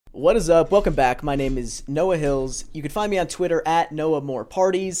What is up? Welcome back. My name is Noah Hills. You can find me on Twitter at Noah More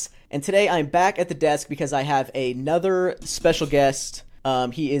Parties. And today I'm back at the desk because I have another special guest.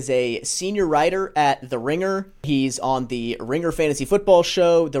 He is a senior writer at The Ringer. He's on the Ringer Fantasy Football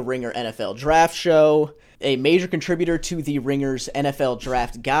Show, the Ringer NFL Draft Show, a major contributor to the Ringer's NFL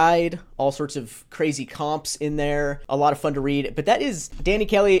Draft Guide, all sorts of crazy comps in there, a lot of fun to read. But that is Danny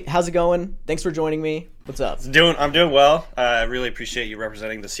Kelly. How's it going? Thanks for joining me. What's up? I'm doing well. I really appreciate you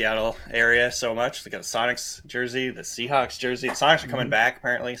representing the Seattle area so much. They got a Sonics jersey, the Seahawks jersey. The Sonics are coming back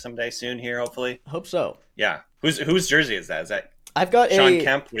apparently someday soon here, hopefully. Hope so. Yeah. Whose jersey is that? Is that I've got Sean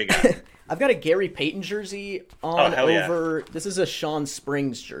Kemp? What do you got? I've got a Gary Payton jersey on over. Yeah. This is a Sean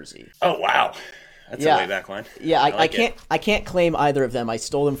Springs jersey. Oh wow, that's a way back one. Yeah, I can't claim either of them. I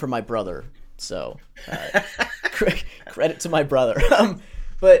stole them from my brother. So credit to my brother.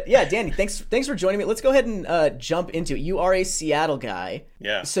 But yeah, Danny, thanks for joining me. Let's go ahead and jump into it. You are a Seattle guy.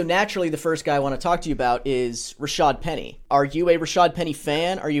 Yeah. So naturally, the first guy I want to talk to you about is Rashad Penny. Are you a Rashad Penny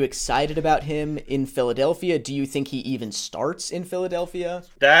fan? Are you excited about him in Philadelphia? Do you think he even starts in Philadelphia?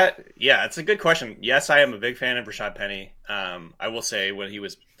 It's a good question. Yes, I am a big fan of Rashad Penny. I will say when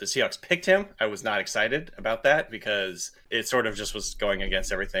the Seahawks picked him, I was not excited about that because it sort of just was going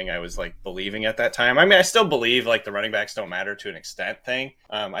against everything I was like believing at that time. I mean, I still believe like the running backs don't matter to an extent thing.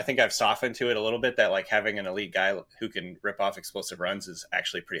 I think I've softened to it a little bit that like having an elite guy who can rip off explosive runs is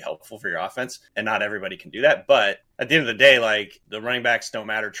actually pretty helpful for your offense, and not everybody can do that. But at the end of the day, like the running backs don't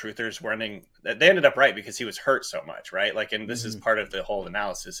matter. Truthers running, they ended up right because he was hurt so much, right? Like, and this is part of the whole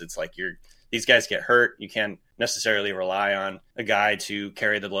analysis. It's like these guys get hurt. You can't necessarily rely on a guy to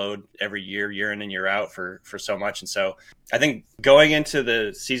carry the load every year in and year out for so much. And so I think going into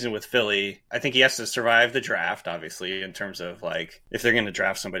the season with Philly, I think he has to survive the draft, obviously, in terms of like, if they're going to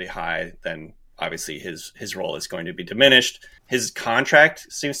draft somebody high, then obviously his role is going to be diminished. His contract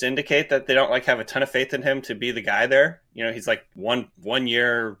seems to indicate that they don't like have a ton of faith in him to be the guy there. You know, he's like one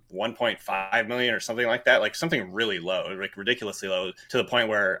year, 1.5 million or something like that, like something really low, like ridiculously low, to the point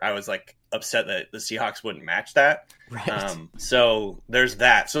where I was like upset that the Seahawks wouldn't match that. Right. So there's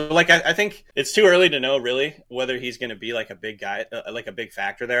that. So like, I think it's too early to know really whether he's going to be like a big guy, like a big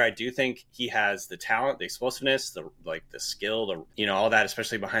factor there. I do think he has the talent, the explosiveness, the skill, all that,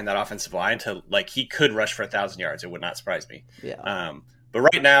 especially behind that offensive line to like, he could rush for 1,000 yards. It would not surprise me. Yeah. But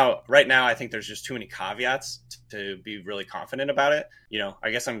right now, I think there's just too many caveats to be really confident about it. You know,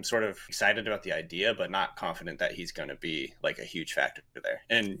 I guess I'm sort of excited about the idea, but not confident that he's going to be like a huge factor there.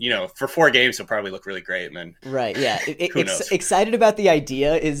 And, for 4 games, he'll probably look really great. And then, right. Yeah. Who knows? Excited about the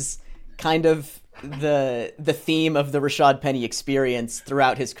idea is kind of the theme of the Rashad Penny experience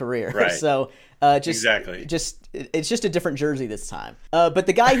throughout his career. Right. So exactly. It's just a different jersey this time. But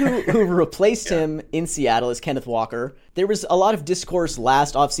the guy who replaced him in Seattle is Kenneth Walker. There was a lot of discourse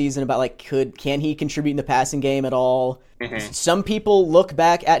last offseason about like, can he contribute in the passing game at all? Mm-hmm. Some people look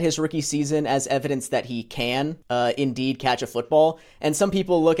back at his rookie season as evidence that he can indeed catch a football. And some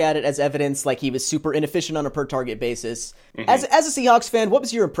people look at it as evidence like he was super inefficient on a per target basis. Mm-hmm. As a Seahawks fan, what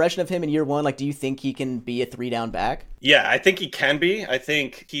was your impression of him in year one? Like, do you think he can be a 3-down back? Yeah, I think he can be. I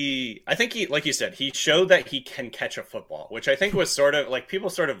think he, like you said, he showed that he can catch a football, which I think was sort of like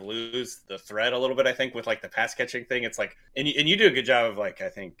people sort of lose the thread a little bit. I think with like the pass catching thing, it's like, and you do a good job of like, I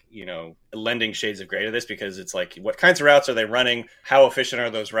think, lending shades of gray to this because it's like, what kinds of routes are they running? How efficient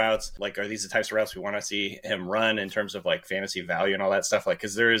are those routes? Like, are these the types of routes we want to see him run in terms of like fantasy value and all that stuff? Like,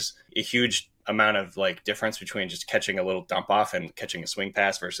 because there's a huge amount of like difference between just catching a little dump off and catching a swing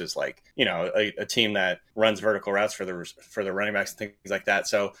pass versus like, a team that runs vertical routes for the running backs and things like that.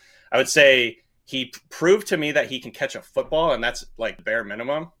 So I would say he proved to me that he can catch a football, and that's like bare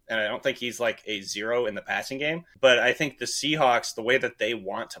minimum. And I don't think he's like a 0 in the passing game. But I think the Seahawks, the way that they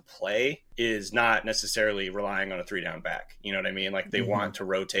want to play is not necessarily relying on a 3-down back. You know what I mean? Like they want to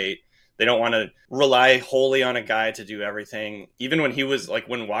rotate. They don't want to rely wholly on a guy to do everything. Even when he was like,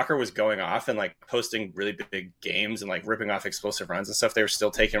 when Walker was going off and like posting really big games and like ripping off explosive runs and stuff, they were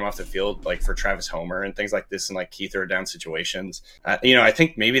still taking him off the field, like for Travis Homer and things like this in like key third down situations. I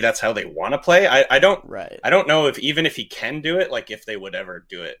think maybe that's how they want to play. I don't know if even if he can do it, like if they would ever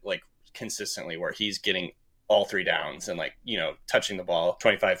do it like consistently where he's getting all 3 downs and like, touching the ball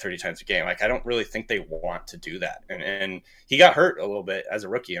 25, 30 times a game. Like, I don't really think they want to do that. And he got hurt a little bit as a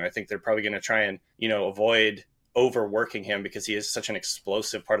rookie. And I think they're probably going to try and, avoid overworking him because he is such an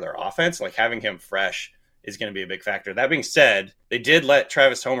explosive part of their offense. Like having him fresh is going to be a big factor. That being said, they did let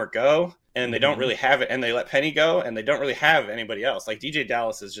Travis Homer go. and they don't really have it, and they let Penny go, and they don't really have anybody else. Like DJ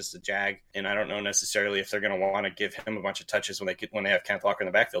Dallas is just a jag, and I don't know necessarily if they're going to want to give him a bunch of touches when they have Kenneth Walker in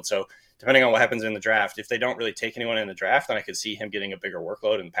the backfield. So depending on what happens in the draft, if they don't really take anyone in the draft, then I could see him getting a bigger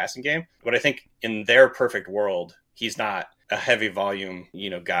workload in the passing game. But I think in their perfect world, he's not a heavy volume,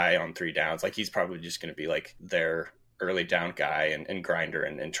 guy on 3 downs. Like he's probably just going to be like their early down guy and grinder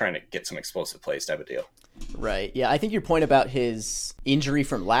and trying to get some explosive plays type of deal. Right. Yeah, I think your point about his injury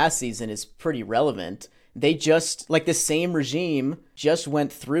from last season is pretty relevant. They just, like the same regime, just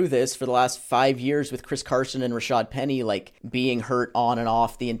went through this for the last 5 years with Chris Carson and Rashad Penny, like being hurt on and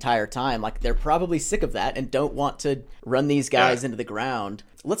off the entire time. Like they're probably sick of that and don't want to run these guys into the ground.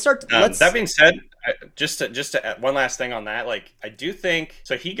 Let's start. That being said, just to add one last thing on that, like I do think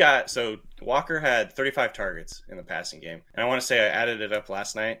so. Walker had 35 targets in the passing game, and I want to say I added it up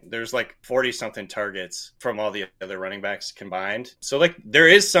last night. There's like 40 something targets from all the other running backs combined. So like there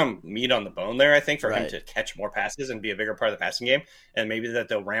is some meat on the bone there, I think, for him to catch more passes and be a bigger part of the passing game, and maybe that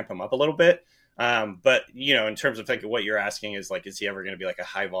they'll ramp him up a little bit. But in terms of like what you're asking is like, is he ever going to be like a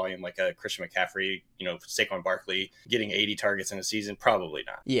high volume, like a Christian McCaffrey, Saquon Barkley getting 80 targets in a season? Probably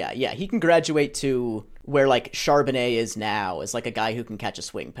not. Yeah. He can graduate to where like Charbonnet is now, is like a guy who can catch a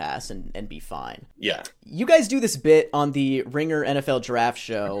swing pass and be fine. Yeah. You guys do this bit on the Ringer NFL Draft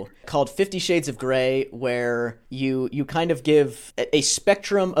Show called 50 Shades of Grey, where you kind of give a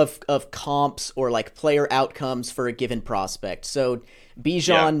spectrum of comps or like player outcomes for a given prospect. So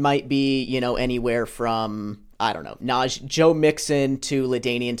Bijan might be, anywhere from, I don't know, Joe Mixon to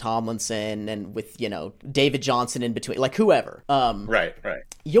LaDainian Tomlinson, and with, David Johnson in between, like whoever. Right.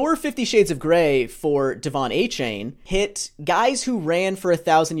 Your 50 Shades of Grey for Devon Achane hit guys who ran for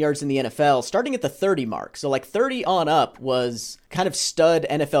 1,000 yards in the NFL starting at the 30 mark. So like 30 on up was kind of stud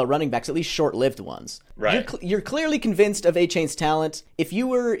NFL running backs, at least short-lived ones. Right. You're clearly convinced of Achane's talent. If you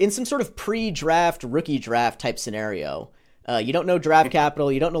were in some sort of pre-draft, rookie draft type scenario, you don't know draft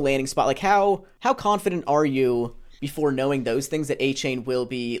capital, you don't know landing spot. Like how confident are you before knowing those things that Achane will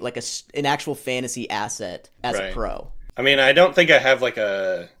be like an actual fantasy asset as a pro? I mean, I don't think I have like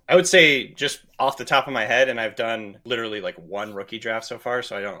I would say just off the top of my head, and I've done literally like one rookie draft so far,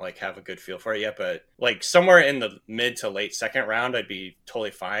 so I don't like have a good feel for it yet, but like somewhere in the mid to late second round, I'd be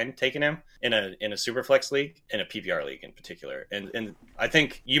totally fine taking him in a super flex league, in a PPR league in particular. And I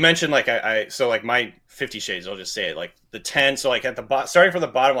think you mentioned like so like my 50 shades, I'll just say it, like the 10. So like at the starting from the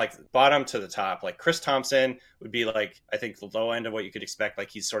bottom, like bottom to the top, like Chris Thompson would be like, I think the low end of what you could expect.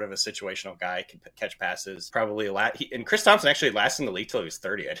 Like he's sort of a situational guy, can catch passes, probably a lot. And Chris Thompson actually lasted in the league till he was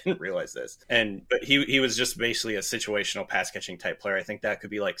 30. I didn't realize this. But he was just basically a situational pass catching type player. I think that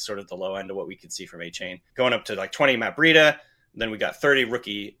could be like sort of the low end of what we could see from Achane. Going up to like 20, Matt Breida. Then we got 30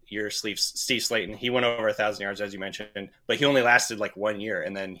 rookie year Steve Slayton. He went over 1,000 yards, as you mentioned, but he only lasted like 1 year,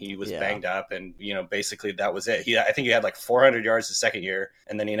 and then he was banged up, and basically that was it. I think he had like 400 yards the second year,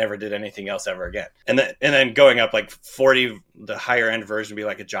 and then he never did anything else ever again. And then going up like 40, the higher end version would be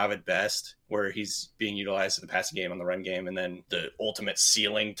like a Javid Best, where he's being utilized in the passing game, on the run game, and then the ultimate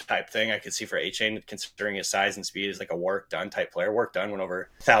ceiling type thing I could see for Achane, considering his size and speed, is like a Warwick Dunn type player. Warwick Dunn went over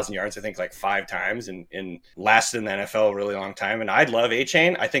 1,000 yards, I think, like 5 times, and lasted in the NFL a really long time. And I'd love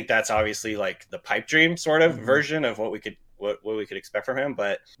Achane. I think that's obviously like the pipe dream sort of version of what we could expect from him.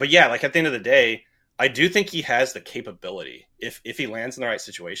 But yeah, like at the end of the day, I do think he has the capability, if he lands in the right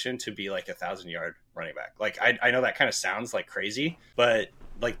situation, to be like 1,000-yard running back. Like I know that kind of sounds like crazy, but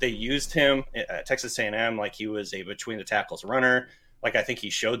like they used him at Texas A&M like he was a between the tackles runner. Like I think he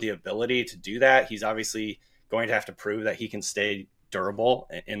showed the ability to do that. He's obviously going to have to prove that he can stay durable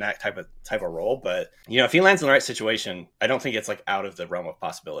in that type of role, but if he lands in the right situation, I don't think it's like out of the realm of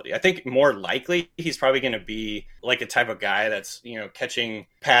possibility. I think more likely he's probably going to be like a type of guy that's catching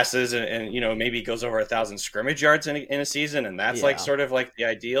passes and maybe goes over 1,000 scrimmage yards in a season, and that's like sort of like the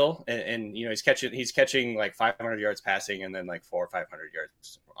ideal. And he's catching like 500 yards passing, and then like 400 or 500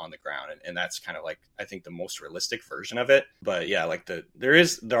 yards on the ground, and that's kind of like I think the most realistic version of it. But yeah, like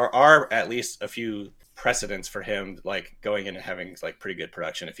there are at least a few precedents for him like going in and having like pretty good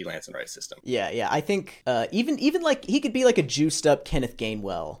production if he lands in the right system. Yeah. I think even like he could be like a juiced up Kenneth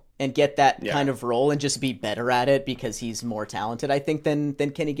Gainwell and get that kind of role and just be better at it because he's more talented, I think, than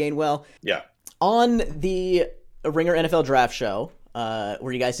Kenny Gainwell. Yeah. On the Ringer NFL Draft Show,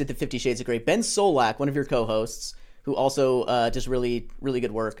 where you guys did the 50 Shades of Grey, Ben Solak, one of your co-hosts, who also does really, really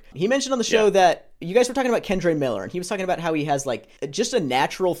good work, he mentioned on the show that you guys were talking about Kendre Miller, and he was talking about how he has like just a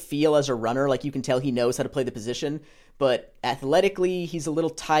natural feel as a runner. Like you can tell he knows how to play the position, but athletically he's a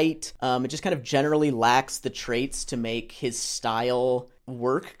little tight. It just kind of generally lacks the traits to make his style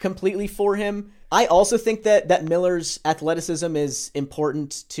work completely for him. I also think that Miller's athleticism is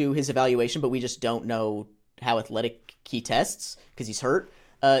important to his evaluation, but we just don't know how athletic he tests because he's hurt.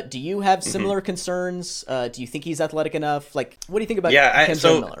 Do you have similar concerns? Do you think he's athletic enough? Like, what do you think about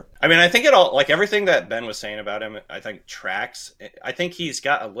Miller? I mean, I think it all, like everything that Ben was saying about him, I think tracks. I think he's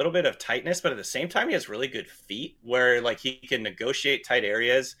got a little bit of tightness, but at the same time, he has really good feet where like he can negotiate tight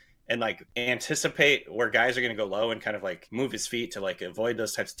areas and like anticipate where guys are going to go low and kind of like move his feet to like avoid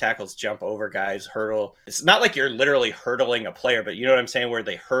those types of tackles, jump over guys, hurdle. It's not like you're literally hurdling a player, but you know what I'm saying? Where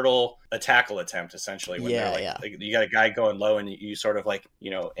they hurdle a tackle attempt essentially. When they're like, you got a guy going low and you sort of like,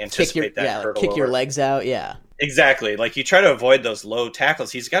 you know, anticipate kick your legs out. Yeah, exactly. Like you try to avoid those low tackles.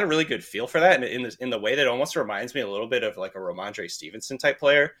 He's got a really good feel for that. And in the way that almost reminds me a little bit of like a Ramondre Stevenson type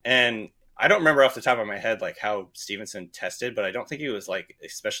player. And I don't remember off the top of my head like how Stevenson tested, but I don't think he was like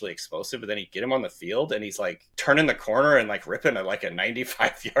especially explosive. But then you get him on the field and he's like turning the corner and like ripping a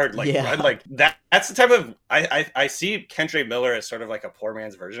 95-yard run like that. That's the type of I see Kendre Miller as sort of like a poor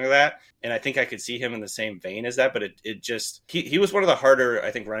man's version of that, and I think I could see him in the same vein as that. But it just he was one of the harder I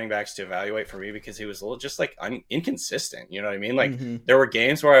think running backs to evaluate for me because he was a little just like inconsistent. You know what I mean? Like there were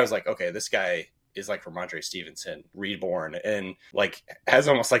games where I was like, okay, this guy is like Ramondre Stevenson reborn and like has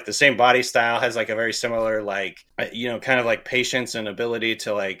almost like the same body style, has like a very similar like, you know, kind of like patience and ability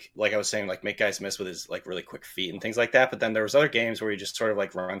to like I was saying, like make guys miss with his like really quick feet and things like that. But then there was other games where he just sort of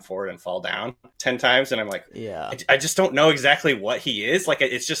like run forward and fall down 10 times. And I'm like, I just don't know exactly what he is. Like,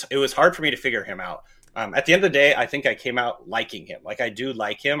 it was hard for me to figure him out. At the end of the day, I think I came out liking him. Like I do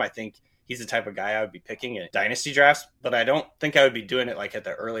like him. I think he's the type of guy I would be picking in dynasty drafts, but I don't think I would be doing it like at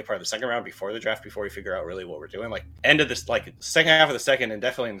the early part of the second round before the draft, before we figure out really what we're doing. Like end of this, like second half of the second and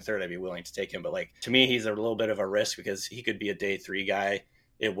definitely in the third, I'd be willing to take him. But like, to me, he's a little bit of a risk because he could be a day 3 guy.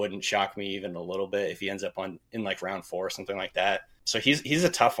 It wouldn't shock me even a little bit if he ends up in like round 4 or something like that. So he's a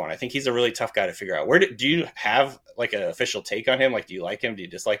tough one. I think he's a really tough guy to figure out. Do you have like an official take on him? Like, do you like him? Do you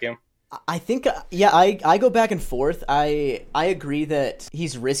dislike him? I think, I go back and forth. I agree that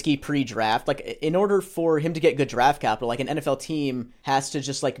he's risky pre-draft. Like, in order for him to get good draft capital, like an NFL team has to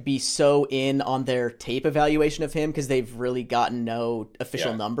just like be so in on their tape evaluation of him because they've really gotten no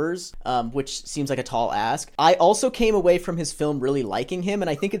official numbers, which seems like a tall ask. I also came away from his film really liking him, and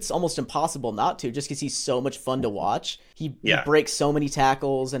I think it's almost impossible not to, just because he's so much fun to watch. He breaks so many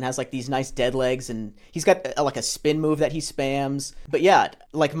tackles and has like these nice dead legs, and he's got like a spin move that he spams. But yeah,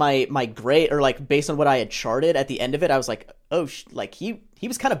 like my grade, or like based on what I had charted at the end of it, I was like, oh, like he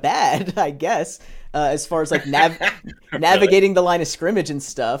was kind of bad, I guess, as far as like navigating the line of scrimmage and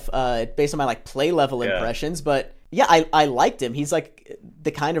stuff, based on my like play level impressions. But yeah, I liked him. He's like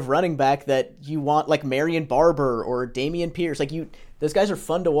the kind of running back that you want, like Marion Barber or Damian Pierce. Like those guys are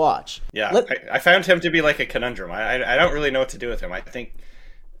fun to watch. Yeah, I found him to be like a conundrum. I don't really know what to do with him. I think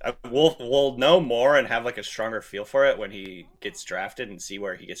we'll know more and have like a stronger feel for it when he gets drafted and see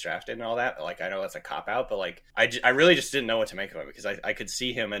where he gets drafted and all that. Like, I know that's a cop out, but like I really just didn't know what to make of him because I could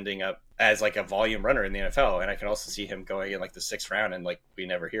see him ending up as like a volume runner in the NFL, and I can also see him going in like the 6th round and like we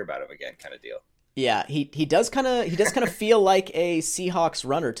never hear about him again, kind of deal. Yeah, he does kind of feel like a Seahawks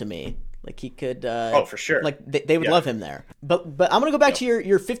runner to me. Like he could, for sure. Like they would love him there. But I'm gonna go back to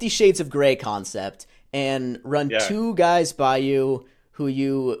your 50 Shades of Grey concept and run 2 guys by you who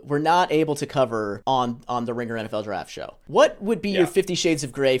you were not able to cover on the Ringer NFL Draft Show. What would be your 50 Shades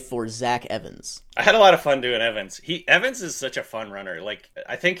of Grey for Zach Evans? I had a lot of fun doing Evans. Evans is such a fun runner. Like,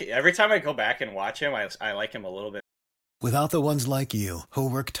 I think every time I go back and watch him, I like him a little bit. Without the ones like you, who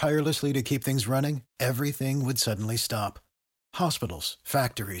work tirelessly to keep things running, everything would suddenly stop. Hospitals,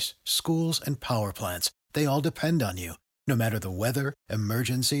 factories, schools, and power plants, they all depend on you. No matter the weather,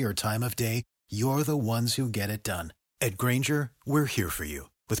 emergency, or time of day, you're the ones who get it done. At Grainger, we're here for you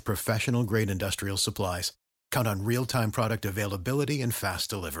with professional-grade industrial supplies. Count on real-time product availability and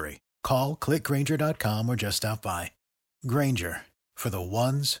fast delivery. Call, click Grainger.com, or just stop by. Grainger, for the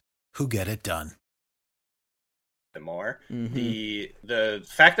ones who get it done. More. The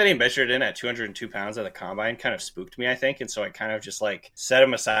fact that he measured in at 202 pounds at the combine kind of spooked me, I think, and so I kind of just like set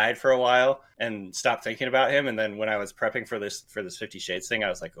him aside for a while and stopped thinking about him. And then when I was prepping for this 50 Shades thing, I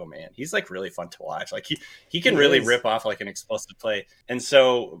was like, oh man, he's like really fun to watch. Like he can really rip off like an explosive play. And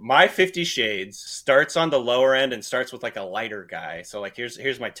so my 50 Shades starts on the lower end and starts with like a lighter guy. So like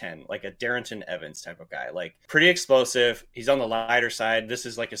here's my 10, like a Darrington Evans type of guy, like pretty explosive. He's on the lighter side. This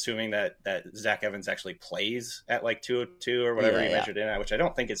is like assuming that Zach Evans actually plays at at like 202 or whatever Yeah, he yeah. measured in at, which I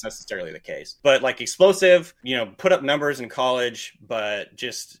don't think is necessarily the case. But like explosive, put up numbers in college, but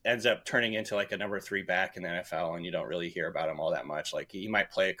just ends up turning into like a number 3 back in the NFL, and you don't really hear about him all that much. Like he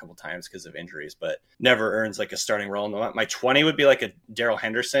might play a couple times because of injuries, but never earns like a starting role. My 20 would be like a Darrell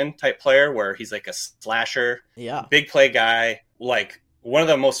Henderson type player where he's like a slasher, big play guy, like one of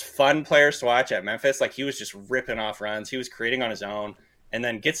the most fun players to watch at Memphis. Like he was just ripping off runs. He was creating on his own, and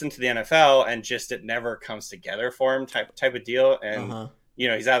then gets into the NFL and just it never comes together for him type of deal. And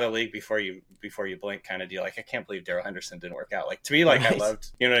he's out of the league before you blink kind of deal. Like I can't believe Darrell Henderson didn't work out. Like to me, like I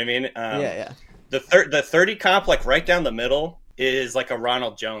loved, you know what I mean? The 30 comp, like right down the middle, is like a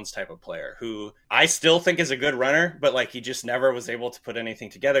Ronald Jones type of player who I still think is a good runner, but like he just never was able to put anything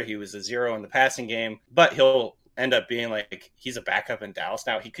together. He was a 0 in the passing game, but he'll end up being like he's a backup in Dallas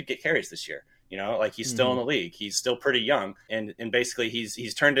now. He could get carries this year. Like he's still in the league. He's still pretty young. And basically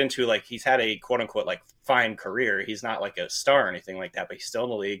he's turned into like, he's had a quote unquote, like fine career. He's not like a star or anything like that, but he's still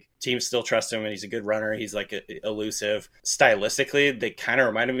in the league. Teams still trust him and he's a good runner. He's like elusive. Stylistically, they kind of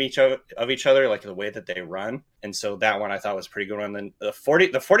remind of each other, like the way that they run. And so that one I thought was pretty good one. Then the 40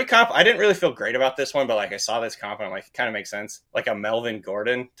 comp, I didn't really feel great about this one, but like I saw this comp and I'm like, it kind of makes sense. Like a Melvin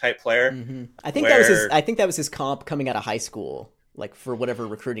Gordon type player. I think that was his comp coming out of high school, like for whatever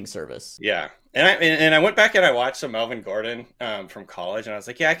recruiting service. Yeah. And I went back and I watched some Melvin Gordon from college, and I was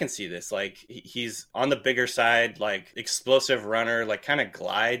like, yeah, I can see this. Like he's on the bigger side, like explosive runner, like kind of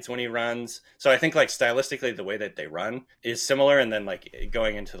glides when he runs. So I think like stylistically, the way that they run is similar. And then like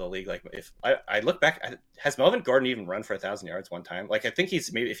going into the league, like if I look back, has Melvin Gordon even run for 1,000 yards one time? Like I think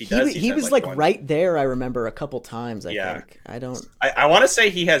he's maybe if he does, he was like right there. I remember a couple times. I think I want to say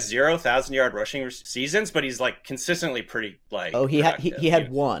he has 0,000 yard rushing seasons, but he's like consistently pretty like. Oh, he had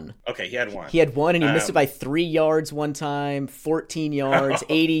one. Okay, he had one. He had one, and he missed it by 3 yards one time, 14 yards,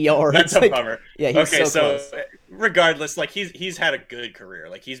 80 yards. That's a bummer. Yeah, he was so close. Regardless, like he's had a good career.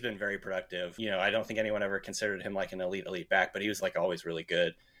 Like he's been very productive. I don't think anyone ever considered him like an elite back, but he was like always really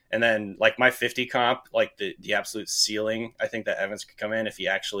good. And then like my 50 comp, like the absolute ceiling, I think that Evans could come in if he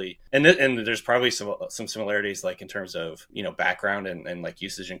actually, and there's probably some similarities like in terms of, background and like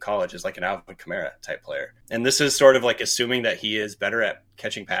usage in college is like an Alvin Kamara type player. And this is sort of like assuming that he is better at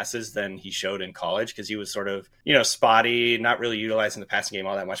catching passes than he showed in college because he was sort of, spotty, not really utilizing the passing game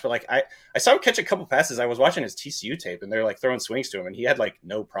all that much. But like I saw him catch a couple passes. I was watching his TCU tape and they're like throwing swings to him and he had like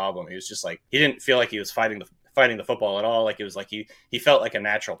no problem. He was just like, he didn't feel like he was fighting the football at all. Like it was like he felt like a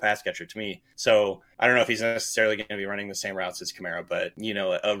natural pass catcher to me. So I don't know if he's necessarily going to be running the same routes as Kamara, but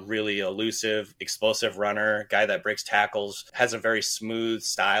a really elusive, explosive runner, guy that breaks tackles, has a very smooth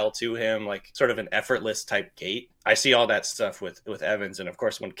style to him, like sort of an effortless type gait. I see all that stuff with Evans. And of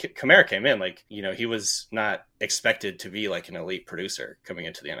course, when Kamara came in, like, he was not expected to be like an elite producer coming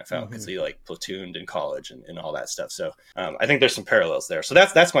into the NFL because he like platooned in college and all that stuff. So I think there's some parallels there. So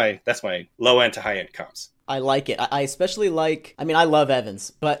that's my low end to high end comps. I like it. I especially like, I love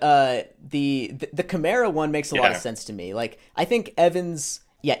Evans, but the Kamara one makes a lot of sense to me. Like, I think Evans,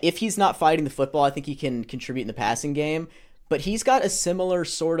 if he's not fighting the football, I think he can contribute in the passing game. But he's got a similar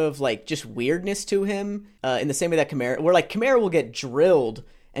sort of like just weirdness to him in the same way that Kamara, where like Kamara will get drilled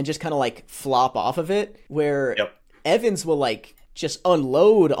and just kind of like flop off of it, where Evans will like just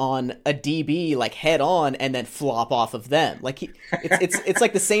unload on a DB like head on and then flop off of them. Like it's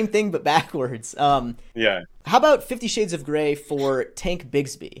like the same thing but backwards. How about 50 Shades of Grey for Tank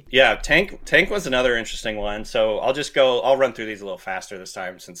Bigsby? Yeah, Tank was another interesting one. So I'll run through these a little faster this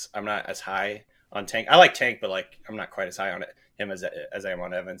time since I'm not as high on Tank. I like Tank, but like I'm not quite as high on him as I am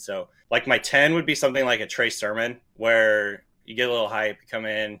on Evans. So like my 10 would be something like a Trey Sermon, where you get a little hype, you come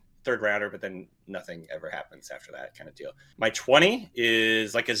in, third rounder, but then nothing ever happens after that kind of deal. My 20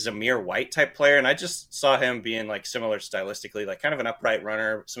 is like a Zamir White type player, and I just saw him being like similar stylistically, like kind of an upright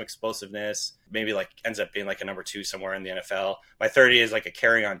runner, some explosiveness, maybe like ends up being like a number 2 somewhere in the NFL. My 30 is like a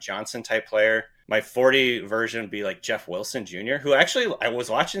Kerryon Johnson type player. My 40 version would be like Jeff Wilson Jr., who actually, I was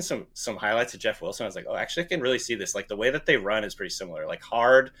watching some highlights of Jeff Wilson. I was like, oh, actually I can really see this. Like the way that they run is pretty similar, like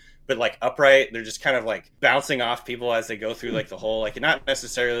hard, but like upright. They're just kind of like bouncing off people as they go through like the whole, like not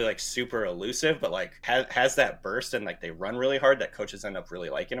necessarily like super elusive, but like has that burst and like they run really hard that coaches end up really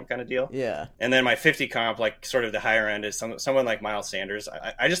liking them kind of deal. Yeah. And then my 50 comp, like sort of the higher end, is someone like Miles Sanders.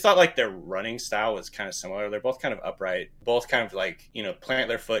 I just thought like their running style was kind of similar. They're both kind of upright, both kind of like, plant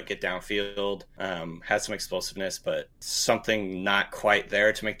their foot, get downfield, has some explosiveness, but something not quite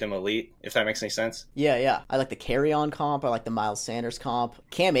there to make them elite, if that makes any sense. Yeah. I like the Kerryon comp. I like the Miles Sanders comp.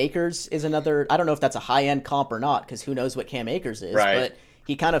 Cam Akers is another, I don't know if that's a high-end comp or not, because who knows what Cam Akers is, but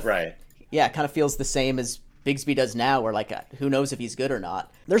he kind of, kind of feels the same as Bigsby does now, where like who knows if he's good or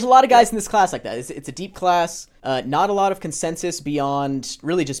not. There's a lot of guys in this class like that. It's a deep class. Not a lot of consensus beyond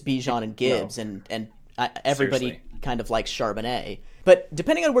really just Bijan and Gibbs, and everybody Seriously. kind of likes Charbonnet. But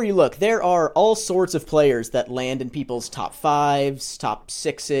depending on where you look, there are all sorts of players that land in people's top 5s, top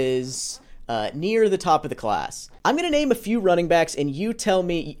 6s, near the top of the class. I'm going to name a few running backs, and you tell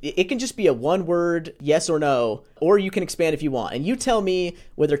me, it can just be a one-word yes or no, or you can expand if you want. And you tell me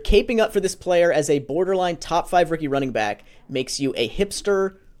whether caping up for this player as a borderline top 5 rookie running back makes you a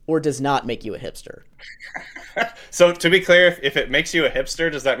hipster or does not make you a hipster. So to be clear, if it makes you a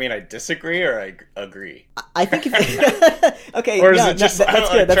hipster, does that mean I disagree or I agree? I think if okay, or is it just that's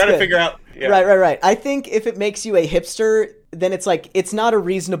good. I'm trying to figure out? Yeah. Right. I think if it makes you a hipster, then it's like it's not a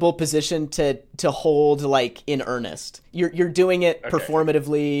reasonable position to hold like in earnest. You're doing it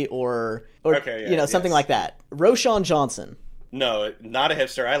performatively or something like that. Roshan Johnson. No, not a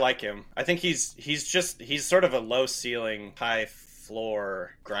hipster. I like him. I think he's sort of a low ceiling, high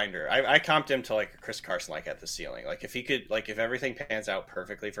floor grinder. I comped him to like a Chris Carson, like at the ceiling. Like if he could, like if everything pans out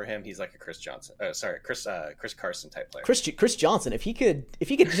perfectly for him, he's like a Chris Carson type player. Chris Johnson. If he could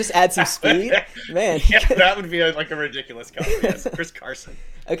just add some speed, man. That would be like a ridiculous comp. Yes, Chris Carson.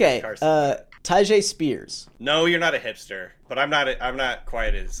 Okay. Chris Carson. Tajay Spears. No, you're not a hipster, but I'm not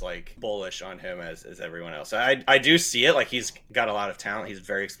quite as like bullish on him as everyone else. I do see it. Like he's got a lot of talent. He's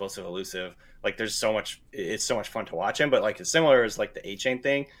very explosive, elusive. Like there's so much, it's so much fun to watch him, but like it's similar as like the A-Chain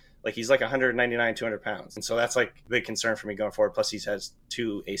thing. Like he's like 199, 200 pounds. And so that's like a big concern for me going forward. Plus he has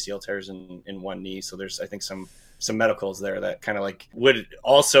 2 ACL tears in one knee. So there's, I think some medicals there that kind of like would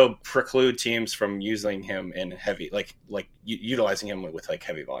also preclude teams from using him in heavy, like utilizing him with like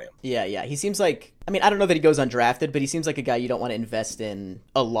heavy volume. Yeah. He seems like, I mean, I don't know that he goes undrafted, but he seems like a guy you don't want to invest in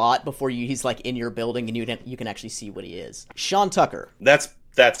a lot before he's like in your building and you can actually see what he is. Sean Tucker.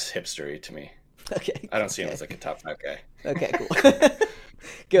 That's hipstery to me. Okay. I don't see him as like a top 5 guy. Okay, cool.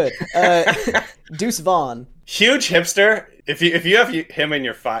 Good. Deuce Vaughn. Huge hipster. If you have him in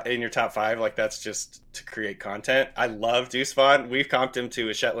your top 5, like that's just to create content. I love Deuce Vaughn. We've comped him to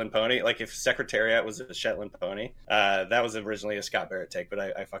a Shetland pony. Like if Secretariat was a Shetland pony, that was originally a Scott Barrett take, but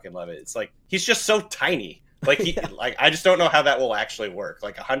I fucking love it. It's like he's just so tiny. Like like I just don't know how that will actually work.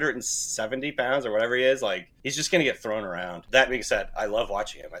 Like 170 pounds or whatever he is, like he's just gonna get thrown around. That being said, I love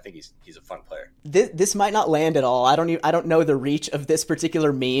watching him. I think he's a fun player. This might not land at all. I don't know the reach of this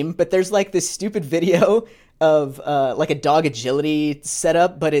particular meme, but there's like this stupid video of like a dog agility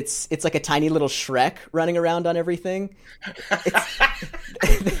setup, but it's like a tiny little Shrek running around on everything.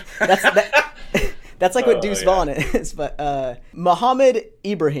 That's like what Deuce Vaughn is, but Muhammad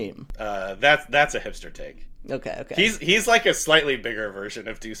Ibrahim. That's a hipster take. Okay. He's like a slightly bigger version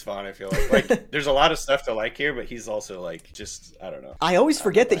of Deuce Vaughn, I feel like. Like there's a lot of stuff to like here, but he's also like just I don't know. I always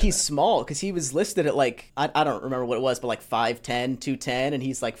forget that he's small because he was listed at like I don't remember what it was, but like 5'10", 210, and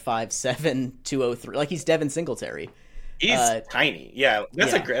he's like 5'7", 203. Like he's Devin Singletary. He's tiny. Yeah,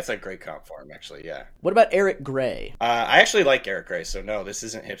 that's a great comp for him, actually. Yeah. What about Eric Gray? I actually like Eric Gray, so no, this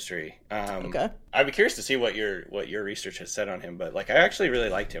isn't hipstery. Okay. I'd be curious to see what your research has said on him, but like I actually really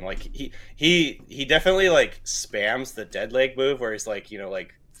liked him. Like he definitely like spams the dead leg move where he's like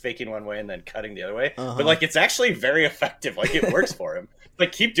like faking one way and then cutting the other way, but like it's actually very effective. Like it works for him.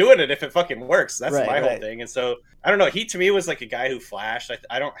 Like keep doing it if it fucking works. That's my whole thing. And so I don't know. He to me was like a guy who flashed.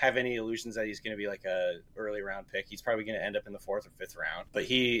 I don't have any illusions that he's going to be like a early round pick. He's probably going to end up in the 4th or 5th round. But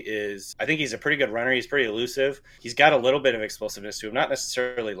I think he's a pretty good runner. He's pretty elusive. He's got a little bit of explosiveness to him. Not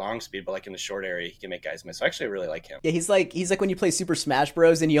necessarily long speed, but like in the short area, he can make guys miss. So I actually really like him. Yeah, he's like when you play Super Smash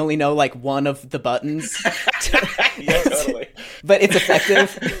Bros. And you only know like one of the buttons. Yeah, totally. But it's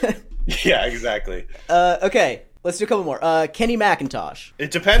effective. Yeah, exactly. Okay. Let's do a couple more. Kenny McIntosh. It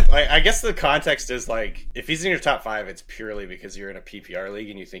depends. I guess the context is like, if he's in your top 5, it's purely because you're in a PPR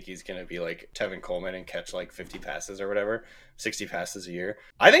league and you think he's going to be like Tevin Coleman and catch like 50 passes or whatever, 60 passes a year.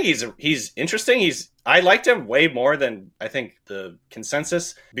 I think he's interesting. I liked him way more than I think the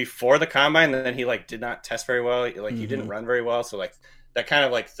consensus before the combine. And then he like did not test very well. Like he didn't run very well. So like that kind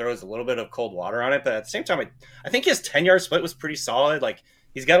of like throws a little bit of cold water on it. But at the same time, I think his 10-yard split was pretty solid. Like,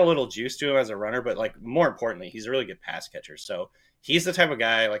 he's got a little juice to him as a runner, but like more importantly, he's a really good pass catcher. So he's the type of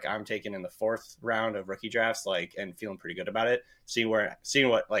guy like I'm taking in the 4th round of rookie drafts, like, and feeling pretty good about it. Seeing where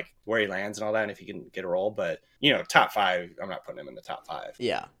he lands and all that, and if he can get a role. But top 5, I'm not putting him in the top 5.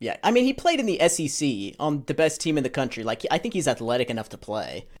 Yeah. I mean, he played in the SEC on the best team in the country. Like, I think he's athletic enough to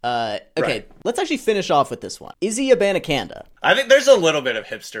play. Okay, right. Let's actually finish off with this one. Izzy Abanikanda. I think there's a little bit of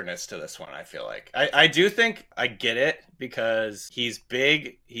hipsterness to this one. I feel like I do think I get it because he's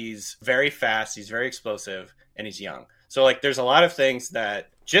big, he's very fast, he's very explosive, and he's young. So like, there's a lot of things that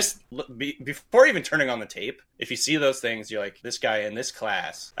before even turning on the tape, if you see those things, you're like, this guy in this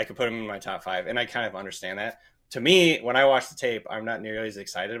class, I could put him in my top 5. And I kind of understand that. To me, when I watch the tape, I'm not nearly as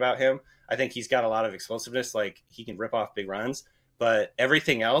excited about him. I think he's got a lot of explosiveness. Like, he can rip off big runs. But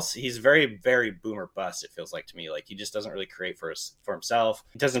everything else, he's very, very boomer bust, it feels like to me. Like, he just doesn't really create for himself.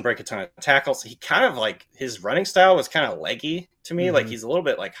 He doesn't break a ton of tackles. He kind of, like, his running style was kind of leggy to me. Mm-hmm. Like, he's a little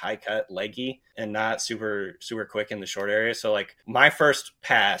bit, like, high cut, leggy, and not super, super quick in the short area. So, like, my first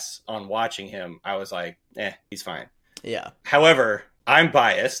pass on watching him, I was like, he's fine. Yeah. However, I'm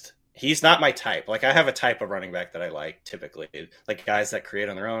biased. He's not my type. Like, I have a type of running back that I like typically, like guys that create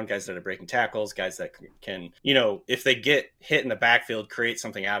on their own, guys that are breaking tackles, guys that can, if they get hit in the backfield, create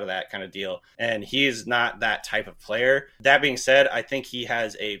something out of that kind of deal. And he's not that type of player. That being said, I think he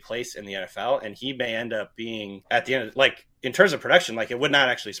has a place in the NFL, and he may end up being at the end, like, in terms of production, like, it would not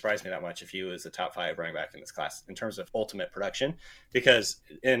actually surprise me that much if he was the top 5 running back in this class in terms of ultimate production, because,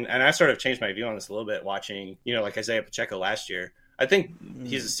 and I sort of changed my view on this a little bit watching, like Isaiah Pacheco last year. I think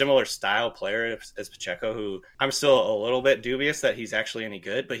he's a similar style player as Pacheco, who I'm still a little bit dubious that he's actually any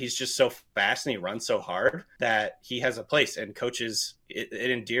good, but he's just so fast and he runs so hard that he has a place, and coaches,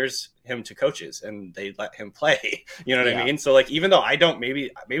 it endears him to coaches, and they let him play. You know what I mean? So, like, even though I don't, maybe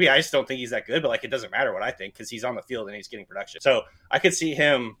I just don't think he's that good, but, like, it doesn't matter what I think because he's on the field and he's getting production. So I could see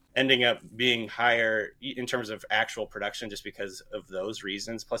him ending up being higher in terms of actual production just because of those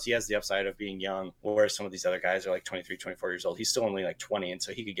reasons. Plus, he has the upside of being young, whereas some of these other guys are like 23, 24 years old. He's still only like 20, and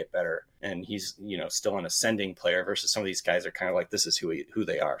so he could get better. And he's, still an ascending player versus some of these guys are kind of like, this is who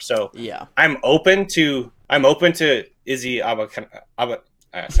they are. So yeah, I'm open to Izzy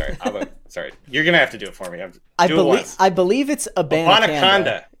sorry. You're gonna have to do it for me. I believe it's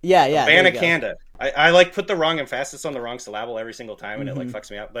Abanikanda. Yeah. Abanikanda. I like put the wrong emphasis on the wrong syllable every single time, and it like fucks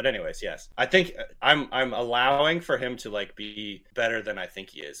me up. But anyways, yes, I think I'm allowing for him to like be better than I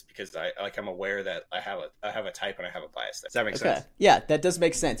think he is, because I'm aware that I have a type and I have a bias. Does that make sense? Yeah, that does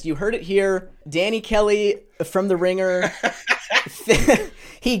make sense. You heard it here. Danny Kelly from The Ringer.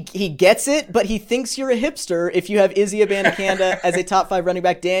 He gets it, but he thinks you're a hipster if you have Izzy Abanikanda as a top 5 running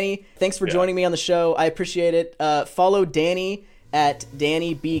back. Danny, thanks for joining me on the show. I appreciate it. Follow Danny at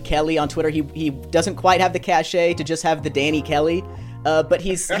Danny B. Kelly on Twitter. He doesn't quite have the cachet to just have the Danny Kelly, but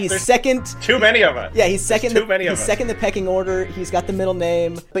he's second. Too many of us. Yeah, he's second. He's second the pecking order. He's got the middle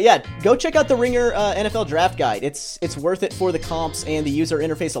name. But yeah, go check out the Ringer NFL Draft Guide. It's worth it for the comps and the user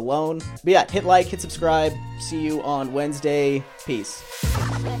interface alone. But yeah, hit like, hit subscribe. See you on Wednesday. Peace.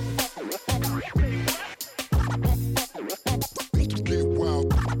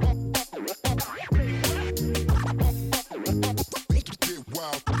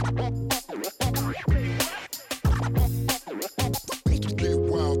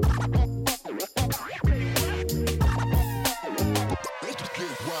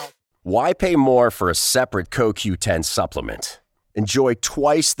 Why pay more for a separate CoQ10 supplement? Enjoy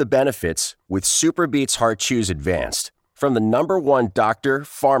twice the benefits with SuperBeets Heart Chews Advanced from the #1 doctor,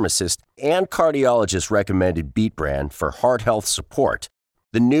 pharmacist, and cardiologist recommended beet brand for heart health support.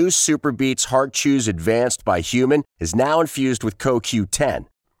 The new SuperBeets Heart Chews Advanced by Human is now infused with CoQ10.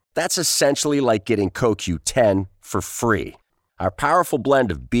 That's essentially like getting CoQ10 for free. Our powerful blend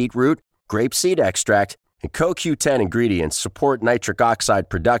of beetroot, grapeseed extract, and CoQ10 ingredients support nitric oxide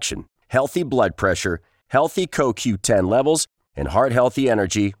production, healthy blood pressure, healthy CoQ10 levels, and heart-healthy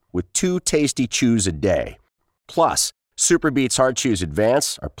energy with 2 tasty chews a day. Plus, SuperBeets Heart Chews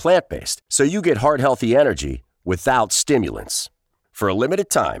Advance are plant-based, so you get heart-healthy energy without stimulants. For a limited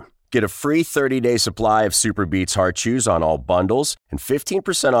time, get a free 30-day supply of SuperBeets Heart Chews on all bundles and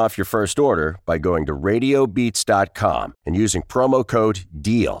 15% off your first order by going to radiobeats.com and using promo code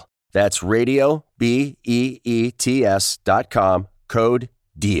DEAL. That's radio, BEETS.com, code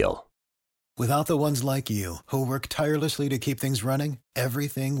DEAL. Without the ones like you, who work tirelessly to keep things running,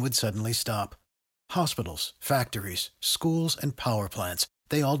 everything would suddenly stop. Hospitals, factories, schools, and power plants,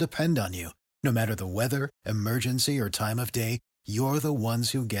 they all depend on you. No matter the weather, emergency, or time of day, you're the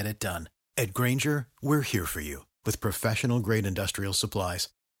ones who get it done. At Grainger, we're here for you with professional-grade industrial supplies.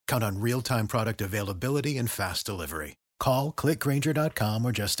 Count on real-time product availability and fast delivery. Call, click Grainger.com,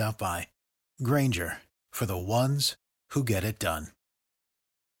 or just stop by. Grainger, for the ones who get it done.